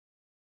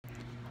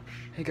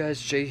Hey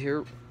guys, Jay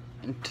here.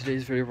 In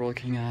today's video we're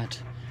looking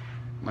at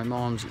my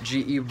mom's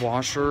GE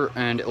washer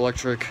and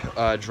electric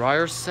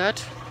dryer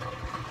set.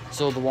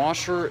 So the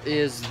washer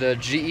is the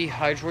GE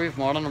Hydrowave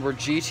model number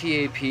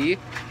GTAP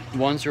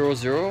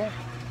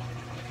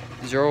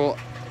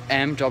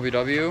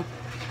 1000MWW,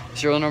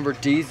 serial number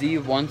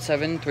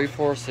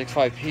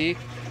DZ173465P.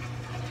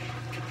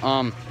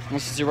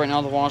 Let's see, right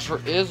now the washer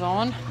is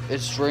on.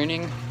 It's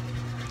draining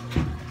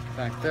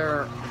back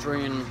there,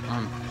 draining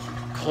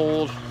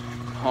cold,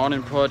 hot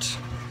input.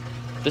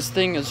 This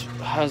thing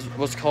has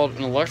what's called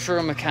an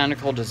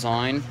electromechanical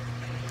design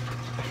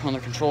on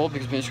the control,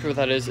 because basically what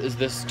that is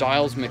this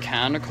dial's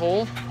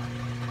mechanical.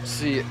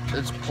 See,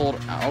 it's pulled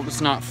out.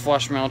 It's not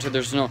flush mounted.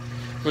 There's no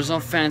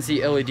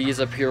fancy LEDs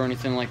up here or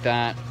anything like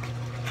that.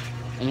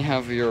 And you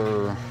have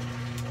your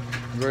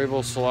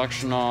variable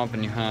selection knob,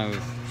 and you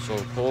have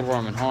cold,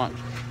 warm, and hot.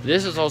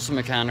 This is also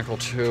mechanical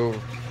too.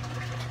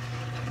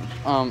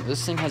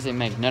 This thing has a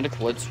magnetic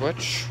lid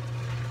switch.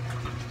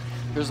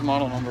 Here's the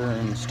model number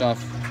and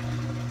stuff,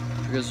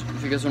 because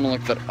if you guys want to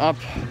look that up.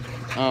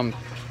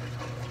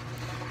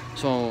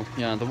 So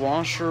yeah, the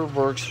washer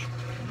works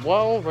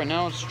well. Right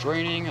now it's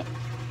draining,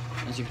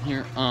 as you can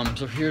hear.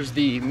 So here's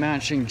the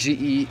matching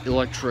GE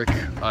electric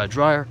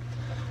dryer,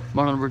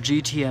 model number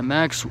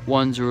GTMX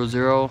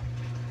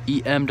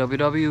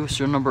 100EMWW,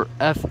 serial number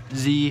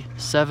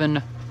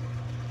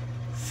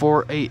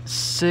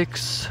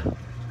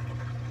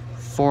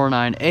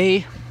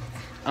FZ748649A.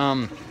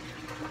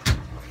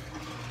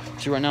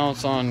 See, right now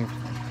it's on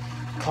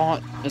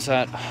it's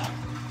at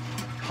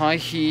high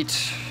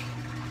heat,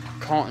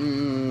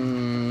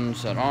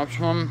 cotton's at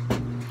optimum.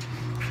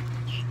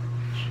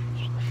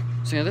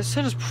 So yeah, this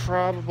set is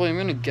probably, I'm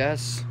gonna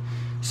guess,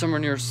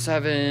 somewhere near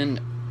 7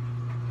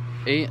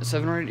 or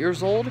 8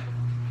 years old.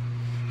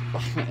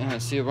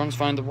 See, it runs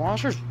fine. The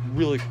washer's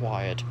really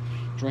quiet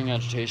during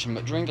agitation,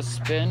 but during the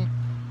spin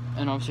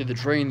and obviously the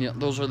drain,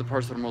 those are the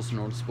parts that are most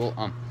noticeable.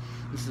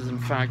 This is in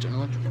fact an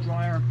electric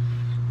dryer.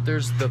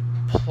 There's the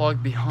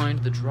plug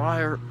behind the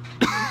dryer.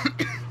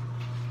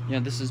 Yeah,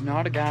 this is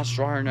not a gas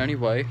dryer in any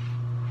way.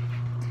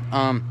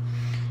 And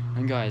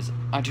guys,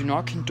 I do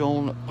not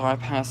condone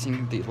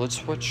bypassing the lid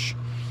switch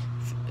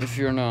if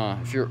you're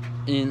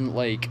in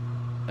like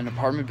an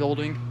apartment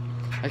building,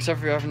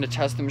 except for you're having to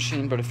test the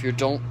machine. But if you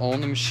don't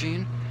own the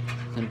machine,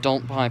 then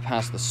don't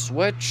bypass the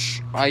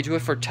switch. I do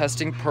it for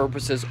testing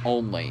purposes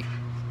only.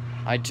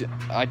 I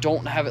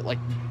don't have it like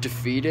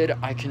defeated.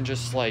 I can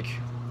just like.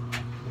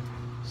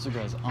 So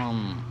guys,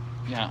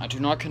 yeah, I do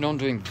not condone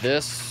doing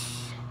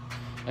this,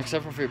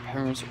 except for if your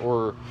parents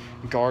or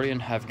guardian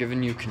have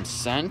given you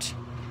consent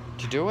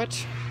to do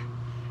it.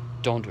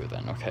 Don't do it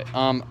then, okay?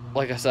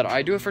 Like I said,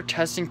 I do it for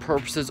testing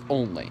purposes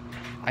only.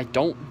 I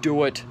don't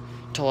do it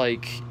to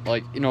like,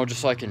 you know,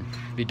 just so I can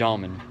be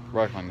dumb and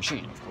wreck my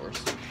machine, of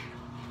course.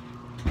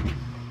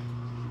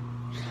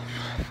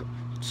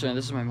 So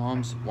this is my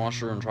mom's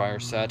washer and dryer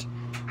set.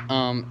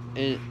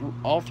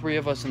 All three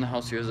of us in the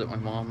house use it. My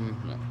mom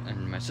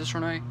and my sister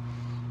and I,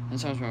 and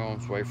sometimes my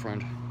mom's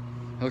boyfriend.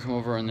 He'll come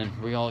over, and then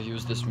we all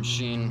use this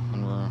machine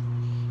when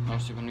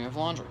mostly when we have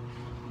laundry.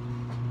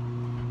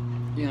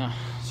 Yeah.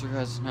 So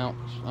guys, now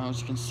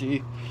as you can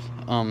see,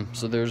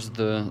 so there's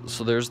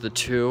the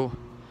two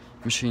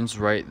machines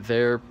right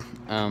there.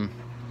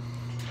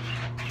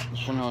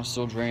 This one now is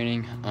still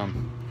draining.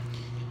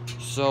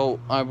 So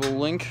I will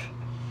link,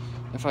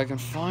 if I can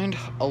find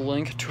a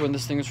link to when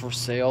this thing is for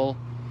sale.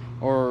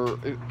 Or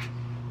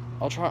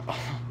I'll try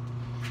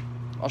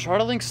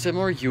to link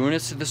similar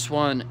units to this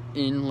one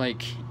in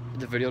like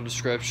the video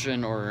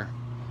description or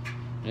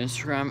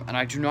Instagram. And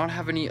I do not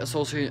have any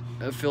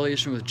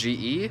affiliation with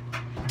GE,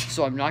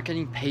 so I'm not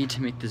getting paid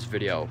to make this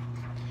video.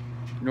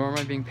 Nor am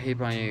I being paid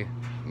by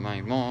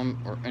my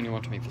mom or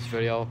anyone to make this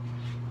video.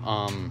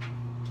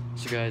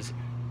 So guys,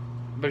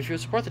 but if you would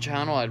support the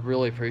channel, I'd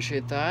really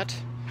appreciate that.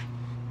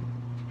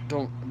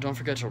 Don't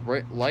forget to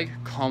like,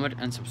 comment,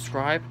 and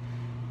subscribe.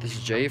 This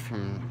is Jay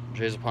from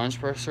Jay's Appliance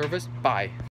Repair Service. Bye.